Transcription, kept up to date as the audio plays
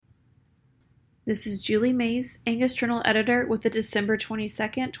This is Julie Mays, Angus Journal editor, with the December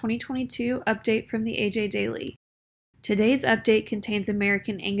 22nd, 2022 update from the AJ Daily. Today's update contains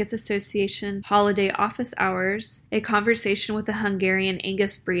American Angus Association holiday office hours, a conversation with a Hungarian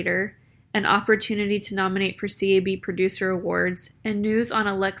Angus breeder, an opportunity to nominate for CAB Producer Awards, and news on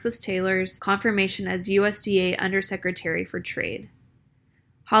Alexis Taylor's confirmation as USDA Undersecretary for Trade.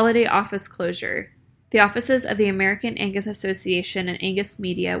 Holiday office closure. The offices of the American Angus Association and Angus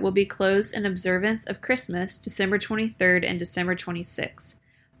Media will be closed in observance of Christmas, December 23rd and December 26th.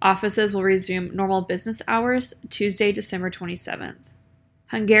 Offices will resume normal business hours Tuesday, December 27th.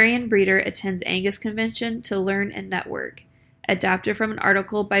 Hungarian breeder attends Angus convention to learn and network. Adapted from an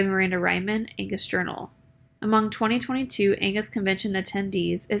article by Miranda Reiman, Angus Journal. Among 2022 Angus convention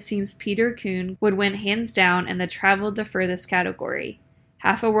attendees, it seems Peter Kuhn would win hands down in the traveled the furthest category.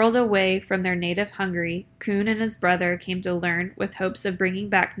 Half a world away from their native Hungary, Kuhn and his brother came to learn with hopes of bringing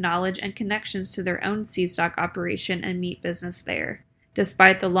back knowledge and connections to their own seed stock operation and meat business there.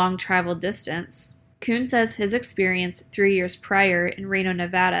 Despite the long-traveled distance, Kuhn says his experience 3 years prior in Reno,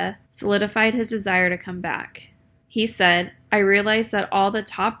 Nevada, solidified his desire to come back. He said, "I realized that all the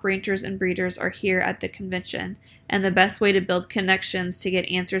top ranchers and breeders are here at the convention, and the best way to build connections to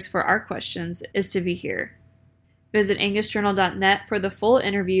get answers for our questions is to be here." Visit angusjournal.net for the full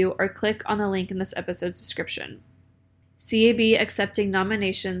interview or click on the link in this episode's description. CAB accepting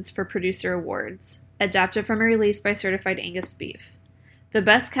nominations for Producer Awards. Adapted from a release by Certified Angus Beef. The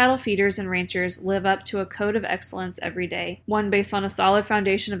best cattle feeders and ranchers live up to a code of excellence every day, one based on a solid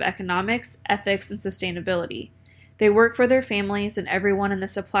foundation of economics, ethics, and sustainability. They work for their families and everyone in the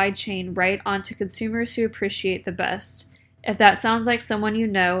supply chain right on to consumers who appreciate the best. If that sounds like someone you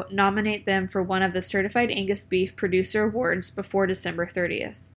know, nominate them for one of the Certified Angus Beef Producer Awards before December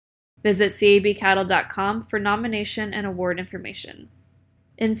 30th. Visit cabcattle.com for nomination and award information.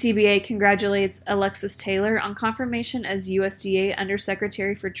 NCBA congratulates Alexis Taylor on confirmation as USDA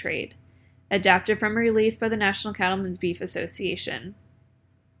Undersecretary for Trade. Adapted from a release by the National Cattlemen's Beef Association.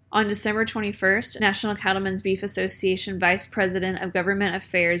 On December 21st, National Cattlemen's Beef Association Vice President of Government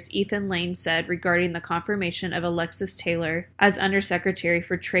Affairs Ethan Lane said regarding the confirmation of Alexis Taylor as Undersecretary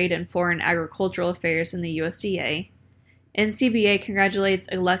for Trade and Foreign Agricultural Affairs in the USDA, NCBA congratulates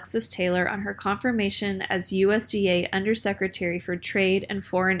Alexis Taylor on her confirmation as USDA Undersecretary for Trade and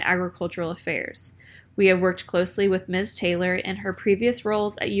Foreign Agricultural Affairs. We have worked closely with Ms. Taylor in her previous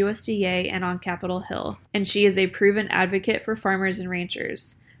roles at USDA and on Capitol Hill, and she is a proven advocate for farmers and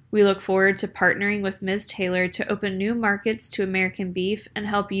ranchers. We look forward to partnering with Ms. Taylor to open new markets to American beef and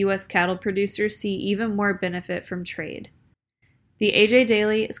help U.S. cattle producers see even more benefit from trade. The AJ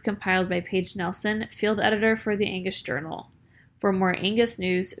Daily is compiled by Paige Nelson, field editor for the Angus Journal. For more Angus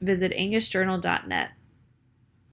news, visit angusjournal.net.